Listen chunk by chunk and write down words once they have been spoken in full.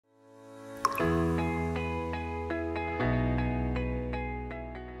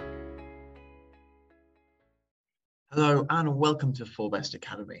Hello and welcome to Forbest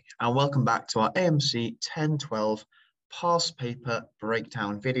Academy, and welcome back to our AMC 10-12 past paper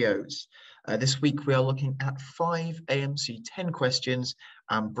breakdown videos. This week we are looking at 5 AMC 10 questions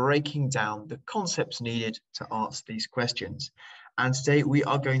and breaking down the concepts needed to answer these questions. And today we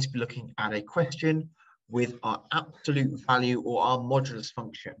are going to be looking at a question with our absolute value or our modulus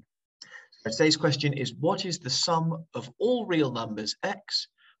function. So today's question is, what is the sum of all real numbers x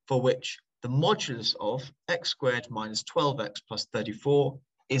for which the modulus of x squared minus 12x plus 34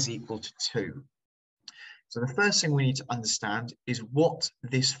 is equal to 2. So the first thing we need to understand is what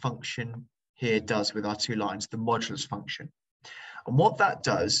this function here does with our two lines, the modulus function. And what that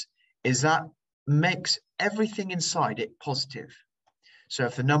does is that makes everything inside it positive. So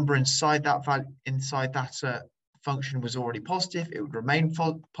if the number inside that function was already positive, it would remain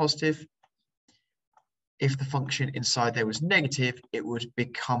positive. If the function inside there was negative, it would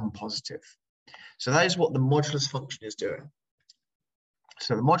become positive. So that is what the modulus function is doing.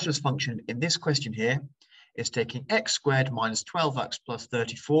 So the modulus function in this question here is taking x squared minus 12x plus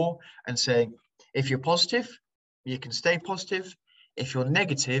 34 and saying, if you're positive, you can stay positive. If you're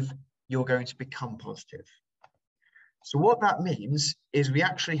negative, you're going to become positive. So what that means is we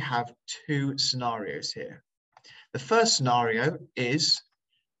actually have two scenarios here. The first scenario is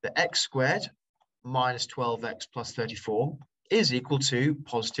that x squared minus 12x plus 34 is equal to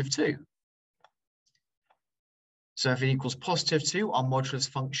positive 2. So if it equals positive 2, our modulus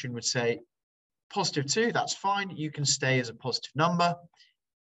function would say, positive 2, that's fine, you can stay as a positive number.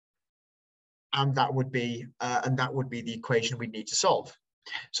 And that would be the equation we need to solve.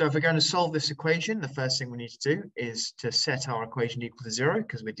 So if we're going to solve this equation, the first thing we need to do is to set our equation equal to 0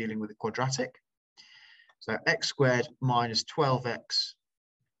 because we're dealing with a quadratic. So x squared minus 12x.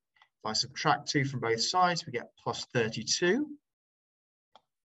 If I subtract 2 from both sides, we get plus 32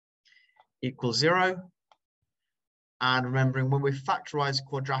 equals 0. And remembering, when we factorize a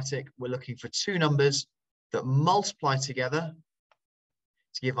quadratic, we're looking for two numbers that multiply together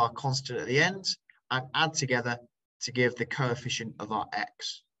to give our constant at the end and add together to give the coefficient of our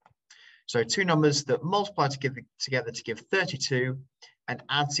x. So two numbers that multiply together to give 32 and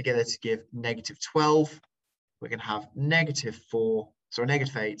add together to give negative 12. We're going to have negative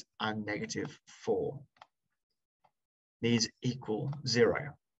 8 and negative 4. These equal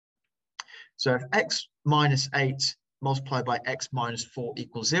 0. So if x minus 8 multiplied by x minus 4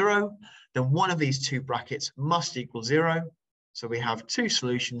 equals 0, then one of these two brackets must equal 0. So we have two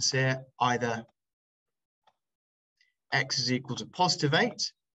solutions here, either x is equal to positive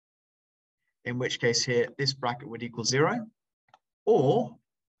 8, in which case here this bracket would equal 0, or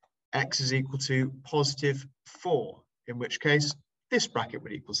x is equal to positive 4, in which case this bracket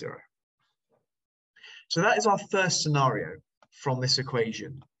would equal 0. So that is our first scenario from this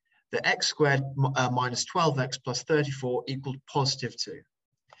equation. The x squared minus 12x plus 34 equal positive 2.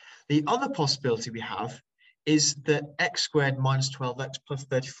 The other possibility we have is that x squared minus 12x plus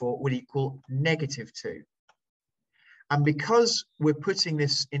 34 would equal negative 2. And because we're putting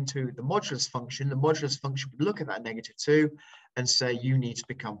this into the modulus function would look at that negative 2 and say, you need to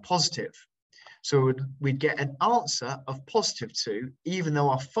become positive. So we'd get an answer of positive 2, even though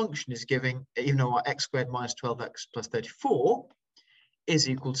our function is even though our x squared minus 12x plus 34 is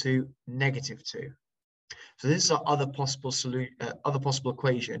equal to negative 2. So this is our other possible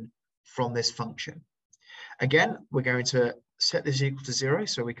equation from this function. Again, we're going to set this equal to 0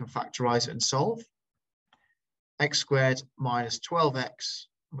 so we can factorize it and solve. X squared minus 12x,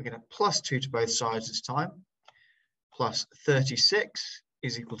 we're going to plus 2 to both sides this time, plus 36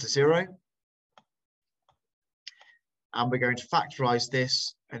 is equal to 0. And we're going to factorize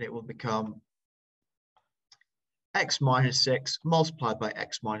this and it will become x minus 6 multiplied by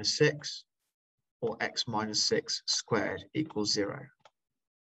x minus 6, or x minus 6 squared equals 0.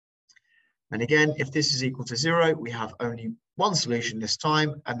 And again, if this is equal to 0, we have only one solution this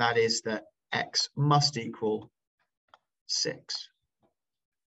time, and that is that x must equal 6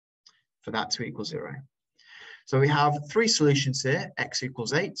 for that to equal 0. So we have three solutions here, x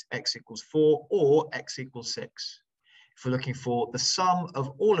equals 8, x equals 4, or x equals 6. If we're looking for the sum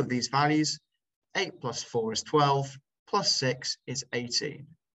of all of these values, 8 plus 4 is 12, plus 6 is 18.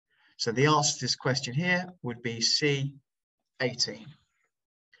 So the answer to this question here would be C, 18.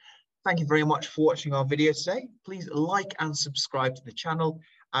 Thank you very much for watching our video today. Please like and subscribe to the channel,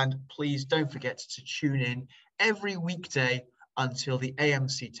 and please don't forget to tune in every weekday until the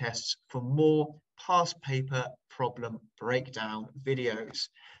AMC tests for more past paper problem breakdown videos.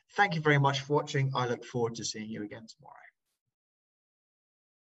 Thank you very much for watching. I look forward to seeing you again tomorrow.